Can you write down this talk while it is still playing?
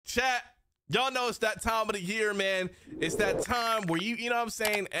Chat, y'all know it's that time of the year, man. It's that time where you know what I'm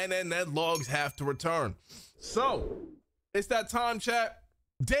saying, NNN logs have to return. So, it's that time, chat.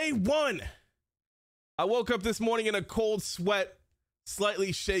 Day one. I woke up this morning in a cold sweat,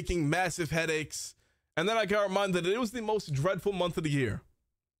 slightly shaking, massive headaches, and then I got reminded that it was the most dreadful month of the year,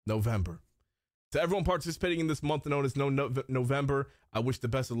 November. To everyone participating in this month known as November, I wish the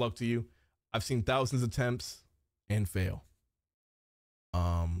best of luck to you. I've seen thousands of attempts and fail.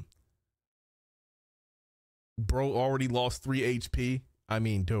 Bro already lost 3 HP. I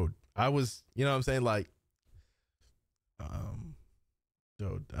mean, dude, I was, you know what I'm saying? Like,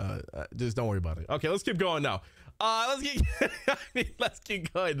 dude, just don't worry about it. Okay, let's keep going now. Let's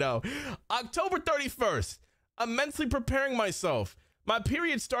keep going now. October 31st. I'm mentally preparing myself. My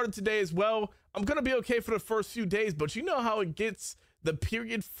period started today as well. I'm gonna be okay for the first few days, but you know how it gets. The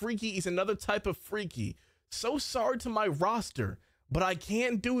period freaky is another type of freaky. So sorry to my roster, but I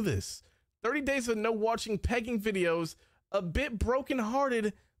can't do this. 30 days of no watching pegging videos. A bit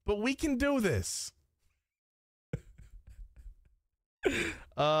brokenhearted, but we can do this.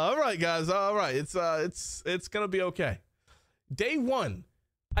 All right, guys. All right, it's gonna be okay. Day one.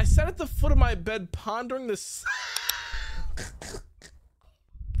 I sat at the foot of my bed pondering this.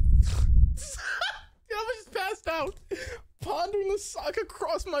 I just passed out, pondering the sock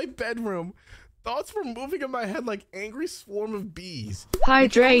across my bedroom. Thoughts were moving in my head like angry swarm of bees.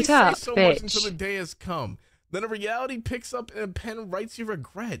 Hydrate up, so bitch. much until the day has come. Then a reality picks up and a pen writes your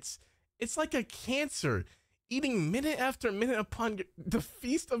regrets. It's like a cancer, eating minute after minute upon the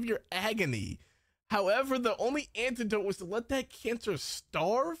feast of your agony. However, the only antidote was to let that cancer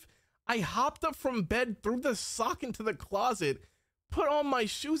starve. I hopped up from bed, threw the sock into the closet, put on my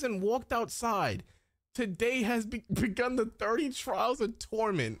shoes, and walked outside. Today has begun the 30 trials of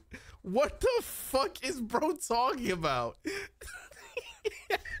torment. What the fuck is bro talking about?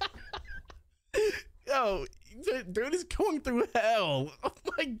 Yo, dude is going through hell. Oh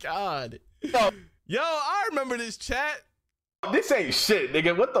my god. Yo, I remember this, chat. This ain't shit,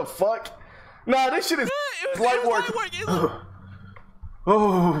 nigga. What the fuck? Nah, this shit is light work.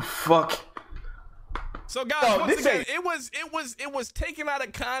 Oh fuck. So guys, once again, it was taken out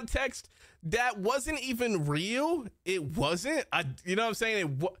of context. That wasn't even real. It wasn't. You know what I'm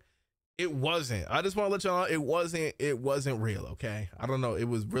saying? It wasn't. I just want to let y'all know it wasn't real, okay? I don't know. It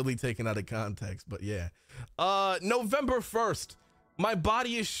was really taken out of context, but yeah. November 1st. My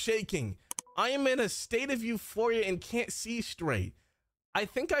body is shaking. I am in a state of euphoria and can't see straight. I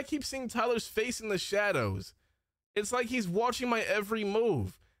think I keep seeing Tyler's face in the shadows. It's like he's watching my every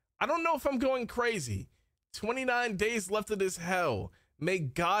move. I don't know if I'm going crazy. 29 days left of this hell. May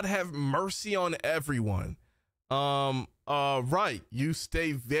God have mercy on everyone. Right. You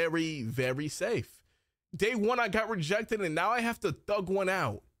stay very, very safe. Day one, I got rejected and now I have to thug one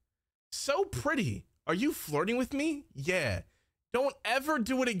out. So pretty. Are you flirting with me? Yeah. Don't ever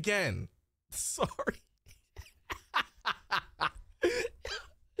do it again. Sorry.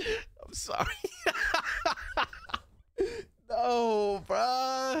 I'm sorry. No,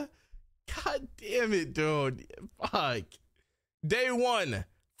 bruh. God damn it, dude. Fuck. Day one,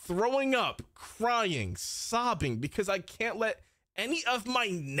 throwing up, crying, sobbing because I can't let any of my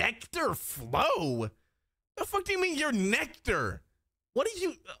nectar flow. The fuck do you mean your nectar? What are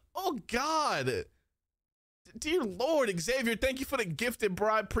you? Oh God. Dear Lord, Xavier, thank you for the gifted,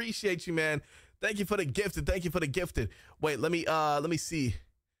 bro. I appreciate you, man. Thank you for the gifted. Thank you for the gifted. Wait, let me see.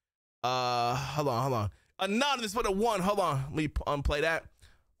 Hold on. Anonymous with a 1. Hold on. Let me unplay that.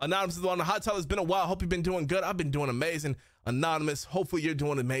 Anonymous is on the hot tub. It's been a while. Hope you've been doing good. I've been doing amazing. Anonymous, hopefully you're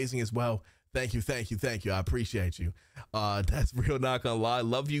doing amazing as well. Thank you. I appreciate you. That's real, not gonna lie.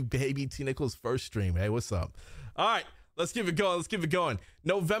 Love you, baby. tnickelss first stream. Hey, what's up? All right, let's keep it going.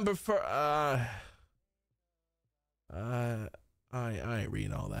 November 1st. I ain't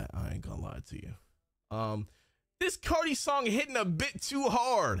reading all that. I ain't gonna lie to you. This Cardi song hitting a bit too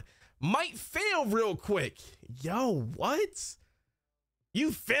hard. Might fail real quick. Yo, what?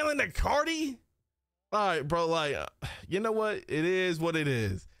 You failing the Cardi? All right, bro. Like, you know what? It is what it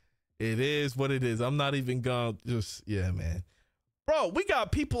is. It is what it is. I'm not even gonna yeah, man. Bro, we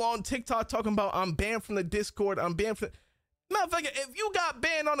got people on TikTok talking about I'm banned from the Discord. I'm banned from. Motherfucker, if you got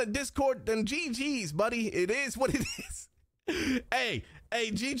banned on the Discord, then GG's, buddy. It is what it is. Hey,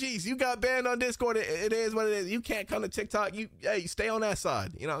 GG's, you got banned on Discord. It is what it is. You can't come to TikTok. Hey, stay on that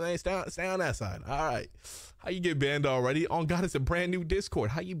side. You know what I'm saying? Stay on that side. All right. How you get banned already? On God, it's a brand new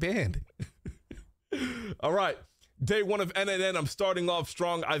Discord. How you banned? All right. Day one of NNN. I'm starting off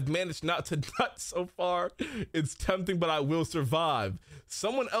strong. I've managed not to nut so far. It's tempting, but I will survive.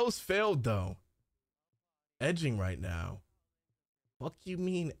 Someone else failed, though. Edging right now. fuck you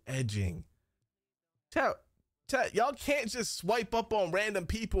mean edging? Y'all can't just swipe up on random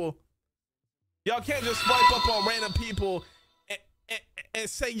people. Y'all can't just swipe up on random people and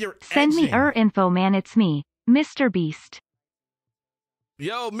say you're Send edging. me info, man. It's me, Mr. Beast.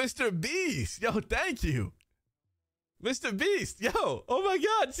 Yo, Mr. Beast. Yo, thank you. Mr. Beast. Yo, oh my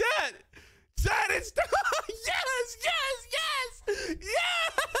God, chat. Chat, it's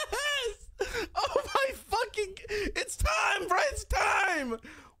yes. Oh my fucking, it's time, bro. It's time.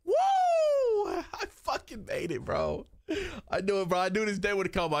 Woo! I fucking made it, bro. I knew it, bro. I knew this day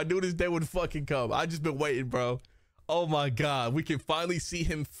would come. I knew this day would fucking come. I just been waiting, bro. Oh my God. We can finally see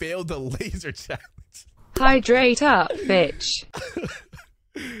him fail the laser challenge. Hydrate up, bitch.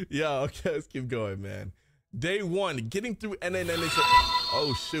 Yeah, okay, let's keep going, man. Day 1, getting through NNN is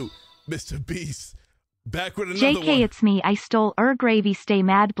oh shoot, Mr. Beast. Back with another JK, one. it's me. I stole gravy. Stay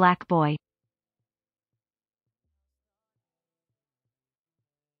mad, black boy.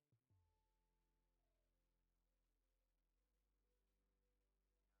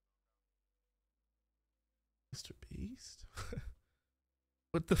 Mr. Beast?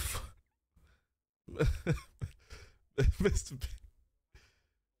 What the fuck? Mr.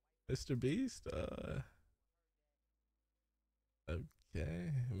 Beast?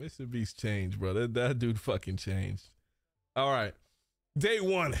 Okay. Mr. Beast changed, bro. That dude fucking changed. All right. Day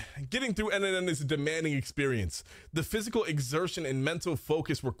 1. Getting through NNN is a demanding experience. The physical exertion and mental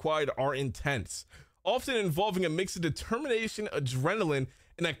focus required are intense, often involving a mix of determination, adrenaline,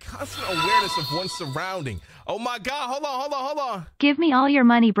 and a constant awareness of one's surrounding. Oh my God, hold on. Give me all your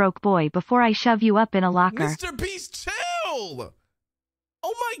money, broke boy, before I shove you up in a locker. Mr. Beast, chill!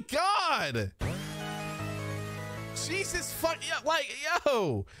 Oh my God! Jesus fuck, yeah, like,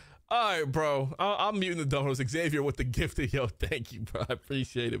 yo! Alright, bro, I'm muting the donos. Xavier with the gifted, yo, thank you, bro, I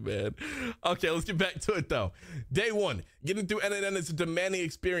appreciate it, man. Okay, let's get back to it, though. Day 1, getting through NNN is a demanding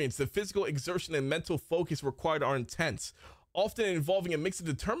experience. The physical exertion and mental focus required are intense, often involving a mix of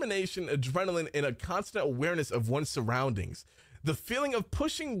determination, adrenaline, and a constant awareness of one's surroundings. The feeling of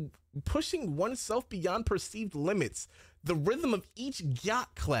pushing oneself beyond perceived limits, the rhythm of each yacht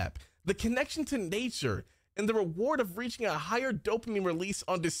clap, the connection to nature, and the reward of reaching a higher dopamine release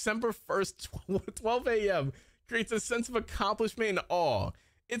on December 1st, 12 a.m. creates a sense of accomplishment and awe.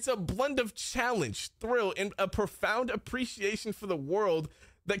 It's a blend of challenge, thrill, and a profound appreciation for the world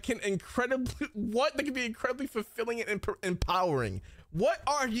that can be incredibly fulfilling and empowering. What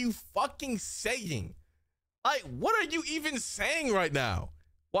are you fucking saying? Like, what are you even saying right now?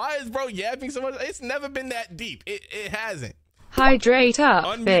 Why is bro yapping so much? It's never been that deep. It hasn't. Hydrate up,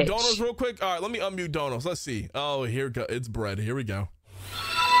 Unmute bitch. Donos real quick. All right, let me unmute Donos. Let's see. Oh, here we go. It's bread. Here we go.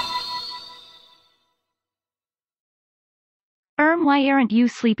 Why aren't you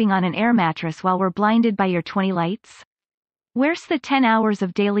sleeping on an air mattress while we're blinded by your 20 lights? Where's the 10 hours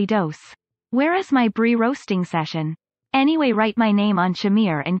of daily dose? Where is my brie roasting session? Anyway, write my name on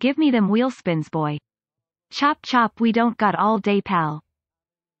Shamir and give me them wheel spins, boy. Chop chop, we don't got all day, pal.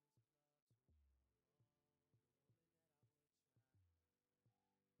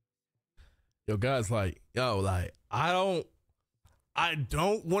 Yo, guys, like, I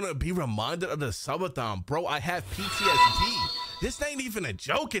don't want to be reminded of the subathon, bro. I have PTSD. This ain't even a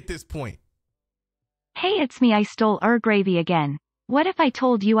joke at this point. Hey, it's me. I stole gravy again. What if I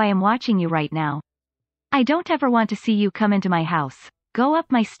told you I am watching you right now? I don't ever want to see you come into my house, go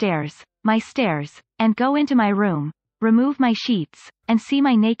up my stairs, and go into my room, remove my sheets, and see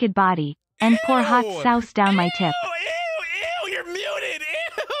my naked body, and pour hot sauce down my tip. Ew, you're muted.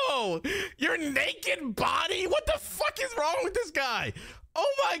 Ew, your naked body? What the fuck is wrong with this guy?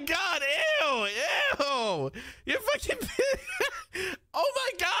 Oh my God, ew. You're fucking, oh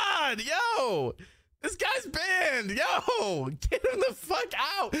my God, yo. This guy's banned. Yo, get him the fuck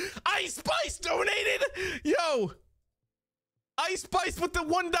out. Ice Spice donated. Yo, Ice Spice with the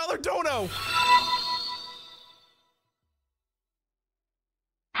 $1 dono.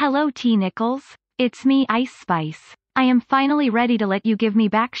 Hello, tnickelss. It's me, Ice Spice. I am finally ready to let you give me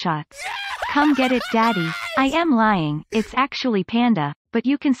back shots. Come get it, daddy. I am lying. It's actually Panda, but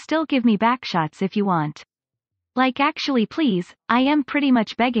you can still give me back shots if you want. Like, actually, please. I am pretty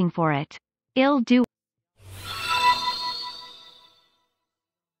much begging for it. I'll do.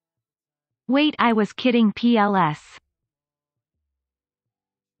 Wait, I was kidding, PLS.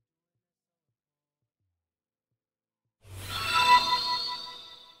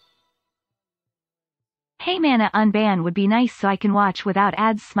 Hey man, a unban would be nice so I can watch without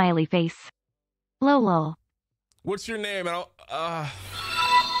ads, smiley face. Lol. What's your name? I'm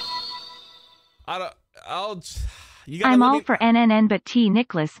all for NNN, but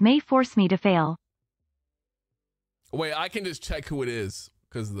tnickelss may force me to fail. Wait, I can just check who it is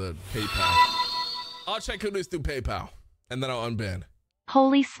because of the PayPal. I'll check who it is through PayPal, and then I'll unban.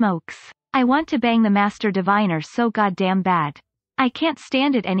 Holy smokes. I want to bang the Master Diviner so goddamn bad. I can't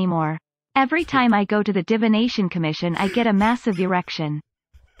stand it anymore. Every time I go to the Divination Commission I get a massive erection.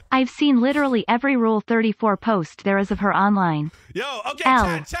 I've seen literally every Rule 34 post there is of her online. Yo, okay,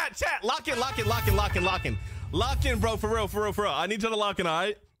 L. chat. Lock in. Lock in, bro, for real. I need you to lock in,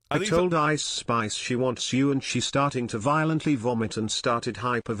 alright? I told Ice Spice she wants you and she's starting to violently vomit and started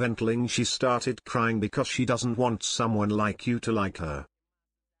hyperventilating. She started crying because she doesn't want someone like you to like her.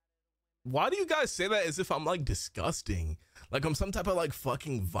 Why do you guys say that as if I'm like disgusting? Like I'm some type of like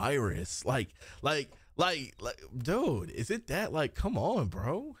fucking virus. Like, dude, is it that? Like, come on,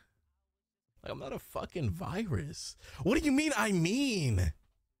 bro. Like, I'm not a fucking virus. What do you mean?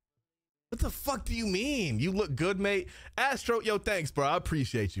 What the fuck do you mean? You look good, mate. Astro, yo, thanks, bro. I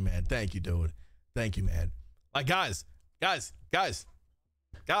appreciate you, man. Thank you, dude. Thank you, man. Like, guys. What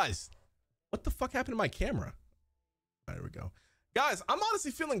the fuck happened to my camera? All right, there we go. Guys, I'm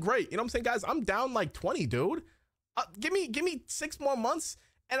honestly feeling great. You know what I'm saying, guys? I'm down like 20, dude. Give me 6 more months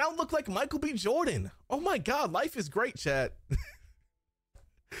and I'll look like Michael B. Jordan. Oh my God, life is great, chat.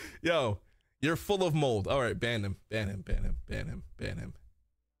 Yo, you're full of mold. All right, ban him.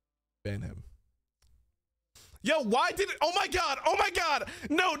 Yo, why did it? Oh my God.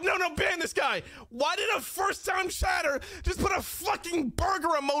 No, ban this guy. Why did a first time chatter just put a fucking burger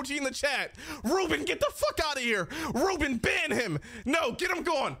emoji in the chat? Ruben, get the fuck out of here. Ruben, ban him. No, get him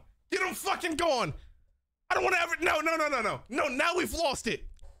gone. Get him fucking gone. I don't want to ever, no. No, now we've lost it.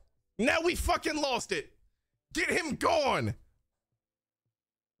 Now we fucking lost it. Get him gone.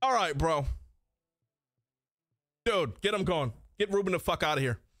 All right, bro. Dude, get him gone. Get Ruben the fuck out of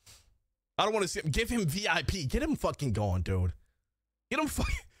here. I don't want to see him. Give him VIP. Get him fucking gone, dude. Get him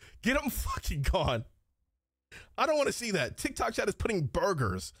fucking gone. I don't want to see that. TikTok chat is putting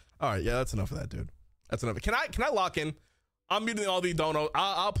burgers. All right, yeah, that's enough of that, dude. That's enough. Can I lock in? I'm muting all the donos.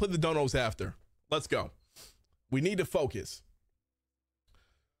 I'll play the donos after. Let's go. We need to focus.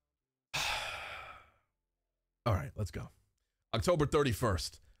 All right, let's go. October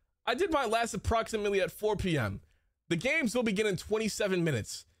 31st. I did my last approximately at 4 p.m. The games will begin in 27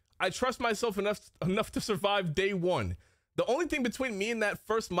 minutes. I trust myself enough to survive day 1. The only thing between me and that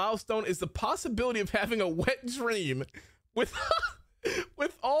first milestone is the possibility of having a wet dream. With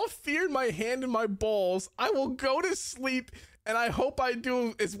all fear in my hand and my balls, I will go to sleep and I hope I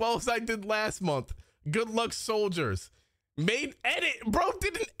do as well as I did last month. Good luck, soldiers. Made edit. Bro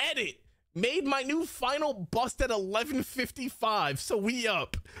didn't edit. Made my new final bust at 11:55, so we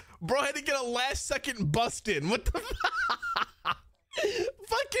up. Bro had to get a last second bust in. What the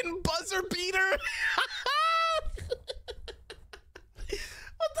fucking buzzer beater?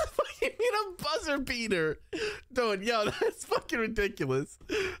 What the fuck you mean a buzzer beater? Dude, yo, that's fucking ridiculous.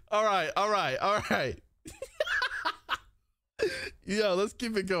 All right. Yo, let's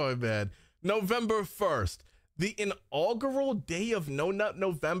keep it going, man. November 1st. The inaugural day of No Nut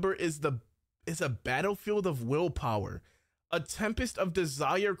November is a battlefield of willpower. A tempest of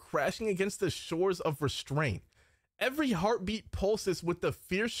desire crashing against the shores of restraint. Every heartbeat pulses with the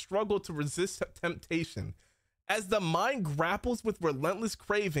fierce struggle to resist temptation. As the mind grapples with relentless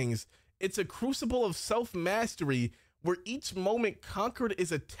cravings, it's a crucible of self-mastery where each moment conquered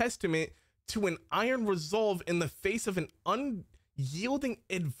is a testament to an iron resolve in the face of an unyielding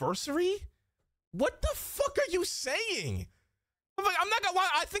adversary? What the fuck are you saying? I'm not gonna lie,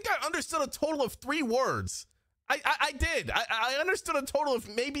 I think I understood a total of 3 words. I did. I understood a total of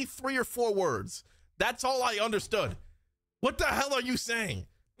maybe 3 or 4 words. That's all I understood. What the hell are you saying?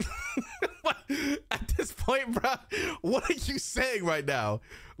 At this point, bro, what are you saying right now?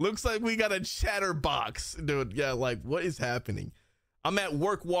 Looks like we got a chatterbox, dude. Yeah, like, what is happening? I'm at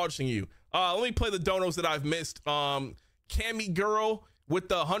work watching you. Let me play the donos that I've missed. Cammy Girl with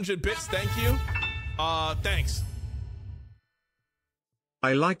the 100 bits, thank you. Thanks.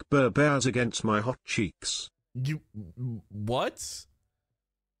 I like bears against my hot cheeks. You, what?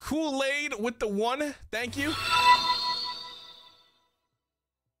 Kool-Aid with the 1, thank you.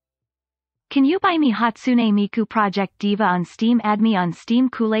 Can you buy me Hatsune Miku Project Diva on Steam? Add me on Steam.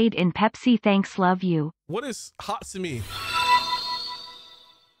 Kool-Aid in Pepsi, thanks, love you. What is Hatsune?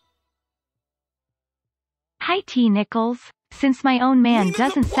 Hi tnickelss. Since my own man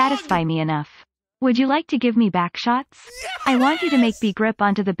doesn't satisfy me enough, would you like to give me back shots? Yes! I want you to make me grip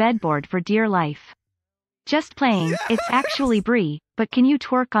onto the bedboard for dear life. Just playing, yes! It's actually Brie, but can you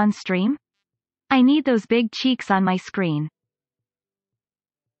twerk on stream? I need those big cheeks on my screen.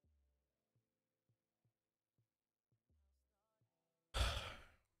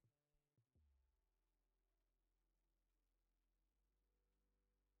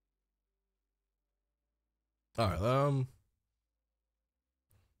 All right.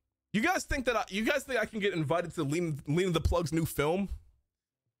 You guys think I can get invited to Lean the Plug's new film?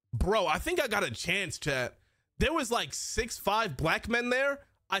 Bro, I think I got a chance, chat. There was like 6'5" black men there.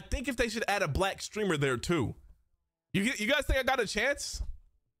 I think if they should add a black streamer there too. You guys think I got a chance?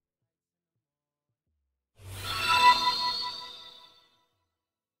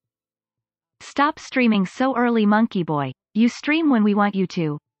 Stop streaming so early, monkey boy. You stream when we want you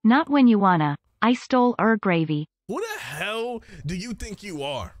to, not when you wanna. I stole gravy. Who the hell do you think you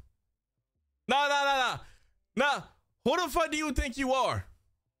are? Nah. Who the fuck do you think you are?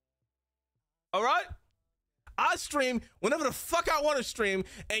 All right? I stream whenever the fuck I want to stream,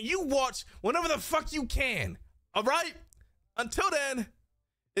 and you watch whenever the fuck you can. All right? Until then,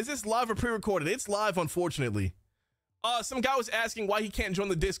 is this live or pre-recorded? It's live, unfortunately. Some guy was asking why he can't join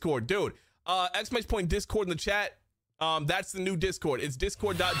the Discord. Dude, !point Discord in the chat. That's the new Discord. It's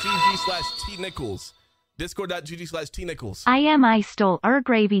discord.gg/tnickelss. Discord.gg/tnickelss. I stole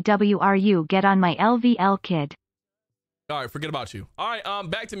gravy. WRU. Get on my LVL, kid. All right, forget about you. All right,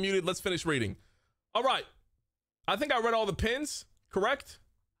 back to muted. Let's finish reading. All right. I think I read all the pins, correct?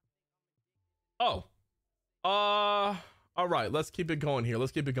 Oh. All right, let's keep it going here.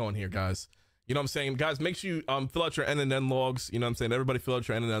 Let's keep it going here, guys. You know what I'm saying? Guys, make sure you fill out your NNN logs. You know what I'm saying? Everybody fill out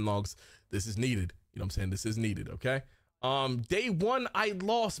your NNN logs. This is needed. You know what I'm saying? This is needed, okay? Day one, I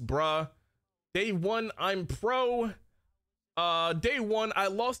lost, bruh. Day one, I'm pro. Day one, I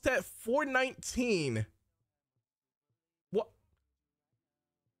lost at 419. What?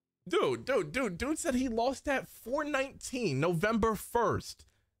 Dude said he lost at 419, November 1st.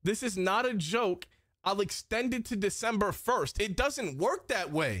 This is not a joke. I'll extend it to December 1st. It doesn't work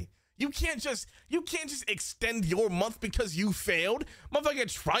that way. You can't just extend your month because you failed.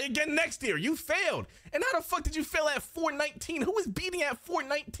 Motherfucker, try again next year. You failed. And how the fuck did you fail at 419? Who was beating at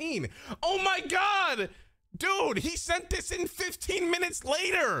 419? Oh my God. Dude, he sent this in 15 minutes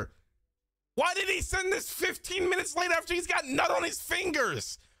later. Why did he send this 15 minutes later after he's got nut on his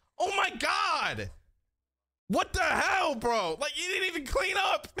fingers? Oh my God. What the hell, bro? Like, you didn't even clean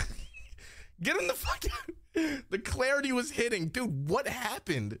up. Get him the fuck out. The clarity was hitting. Dude, what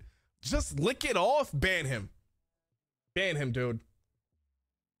happened? Just lick it off. Ban him. Ban him, dude.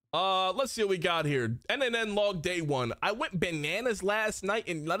 Let's see what we got here. NNN log day one. I went bananas last night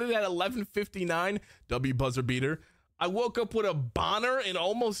and nutted at 11:59. W buzzer beater. I woke up with a boner and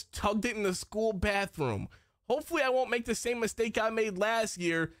almost tugged it in the school bathroom. Hopefully I won't make the same mistake I made last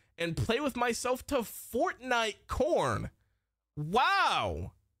year and play with myself to Fortnite corn.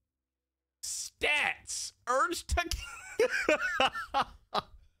 Wow. Stats. Urge to...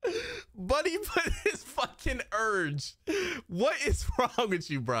 Buddy put his fucking urge. What is wrong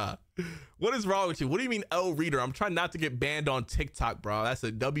with you, bro? What is wrong with you? What do you mean L reader? I'm trying not to get banned on TikTok, bro. That's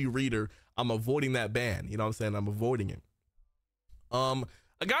a W reader. I'm avoiding that ban. You know what I'm saying? I'm avoiding it. A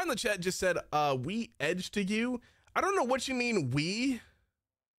guy in the chat just said, we edge to you. I don't know what you mean, we.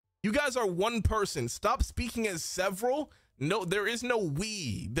 You guys are one person. Stop speaking as several. No, there is no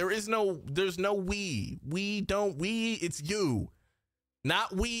we. There's no we. We don't we. It's you.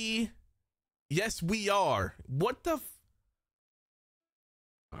 Not we. Yes, we are. What the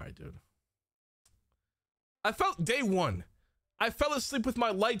all right, dude. I felt day one. I fell asleep with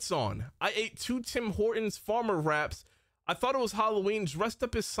my lights on. I ate 2 Tim Hortons farmer wraps. I thought it was Halloween, dressed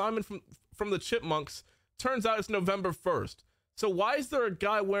up as Simon from the Chipmunks. Turns out it's November 1st. So why is there a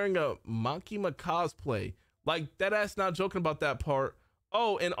guy wearing a Makima cosplay? Like, that ass not joking about that part.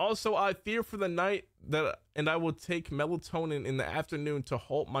 Oh, and also I fear for the night and I will take melatonin in the afternoon to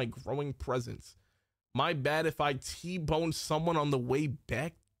halt my growing presence. My bad if I T-bone someone on the way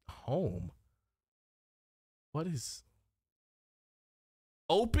back home. What is...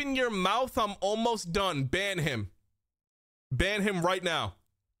 Open your mouth, I'm almost done. Ban him. Ban him right now.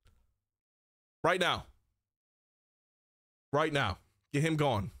 Right now. Right now. Get him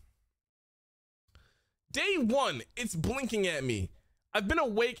gone. Day one, it's blinking at me. I've been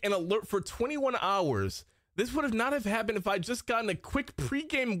awake and alert for 21 hours. This would not have happened if I just gotten a quick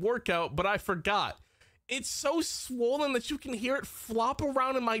pregame workout, but I forgot. It's so swollen that you can hear it flop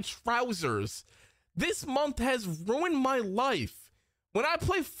around in my trousers. This month has ruined my life. When I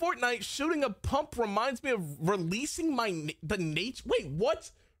play Fortnite, shooting a pump reminds me of releasing wait,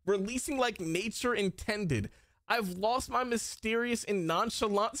 what? Releasing like nature intended. I've lost my mysterious and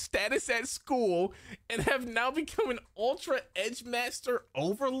nonchalant status at school and have now become an ultra edge master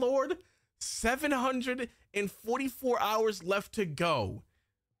overlord. 744 hours left to go.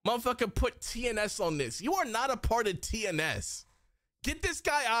 Motherfucker, put TNS on this. You are not a part of TNS. Get this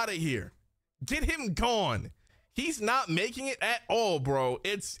guy out of here. Get him gone. He's not making it at all, bro.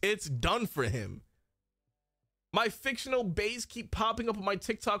 It's done for him. My fictional bays keep popping up on my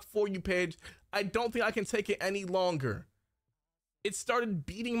TikTok For You page. I don't think I can take it any longer. It started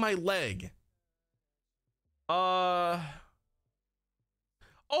beating my leg. Oh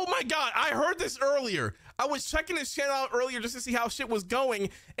my God, I heard this earlier. I was checking this channel out earlier just to see how shit was going,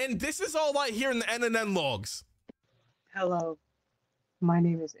 and this is all I hear in the NNN logs. Hello, my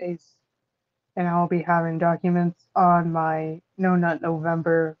name is Ace, and I'll be having documents on my No Nut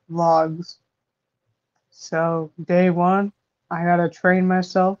November vlogs. So, day one, I gotta train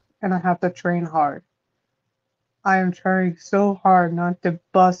myself, and I have to train hard. I am trying so hard not to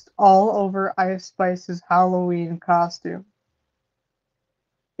bust all over Ice Spice's Halloween costume.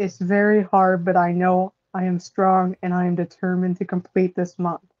 It's very hard, but I know I am strong, and I am determined to complete this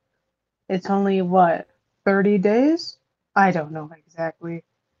month. It's only, what, 30 days? I don't know exactly.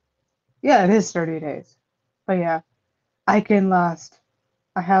 Yeah, it is 30 days. But yeah, I can last.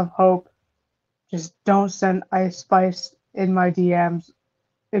 I have hope. Just don't send Ice Spice in my DMs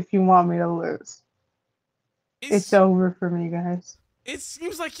if you want me to lose. It's over for me, guys. It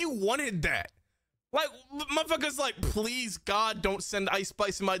seems like you wanted that. Like, motherfuckers like, please, God, don't send Ice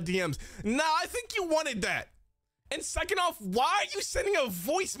Spice in my DMs. Nah, I think you wanted that. And second off, why are you sending a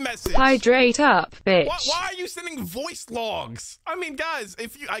voice message? Hydrate up, bitch. Why are you sending voice logs? I mean, guys,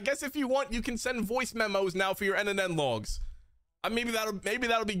 I guess if you want, you can send voice memos now for your NNN logs. Maybe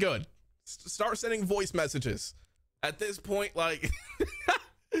that'll be good. Start sending voice messages. At this point, like,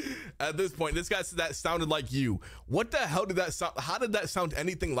 at this point, this guy said that sounded like you. What the hell did that sound? How did that sound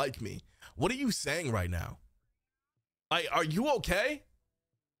anything like me? What are you saying right now? Are you okay?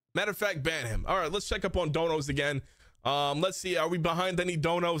 Matter of fact, ban him. All right, let's check up on donos again. Let's see. Are we behind any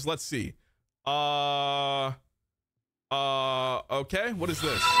donos? Let's see. Okay. What is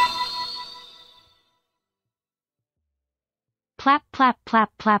this? Plap plap plap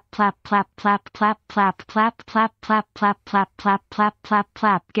plap plap plap plap plap plap plap plap plap plap plap plap plap plap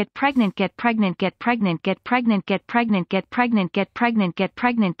plap. Get pregnant, get pregnant, get pregnant, get pregnant, get pregnant, get pregnant, get pregnant, get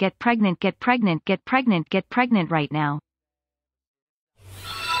pregnant, get pregnant, get pregnant, get pregnant, get pregnant right now.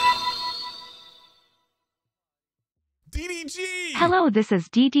 DDG! Hello, this is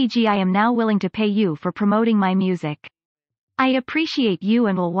DDG. I am now willing to pay you for promoting my music. I appreciate you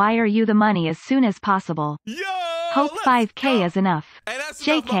and will wire you the money as soon as possible. Yo! Hope 5K is enough.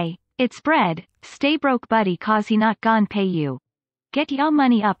 JK, it's bread. Stay broke buddy cause he not gon' pay you. Get y'all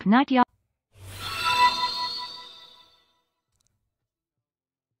money up, not y'all.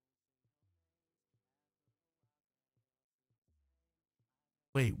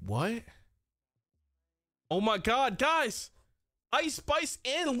 Wait, what? Oh my God, guys! Ice Spice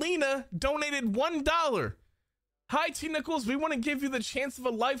and Lena donated $1. Hi, tnickelss. We want to give you the chance of a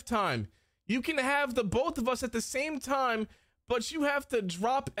lifetime. You can have the both of us at the same time, but you have to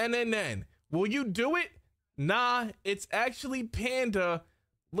drop NNN. Will you do it? Nah, it's actually Panda.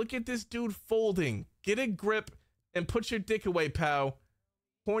 Look at this dude folding. Get a grip and put your dick away, pal.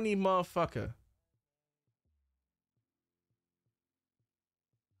 Horny motherfucker.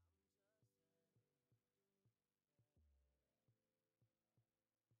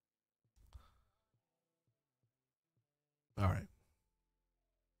 All right.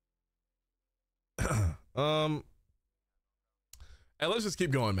 And let's just keep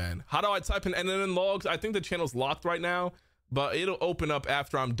going, man. How do I type in NNN logs? I think the channel's locked right now, but it'll open up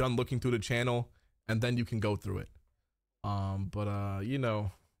after I'm done looking through the channel, and then you can go through it. You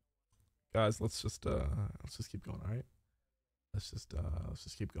know, guys, let's just keep going, all right? Let's just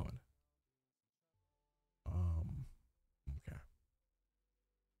keep going. Okay.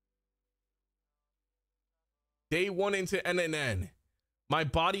 Day 1 into NNN. My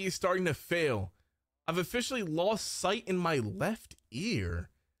body is starting to fail. I've officially lost sight in my left ear,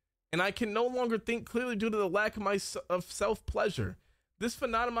 and I can no longer think clearly due to the lack of self-pleasure. This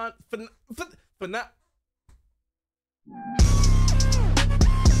phenomenon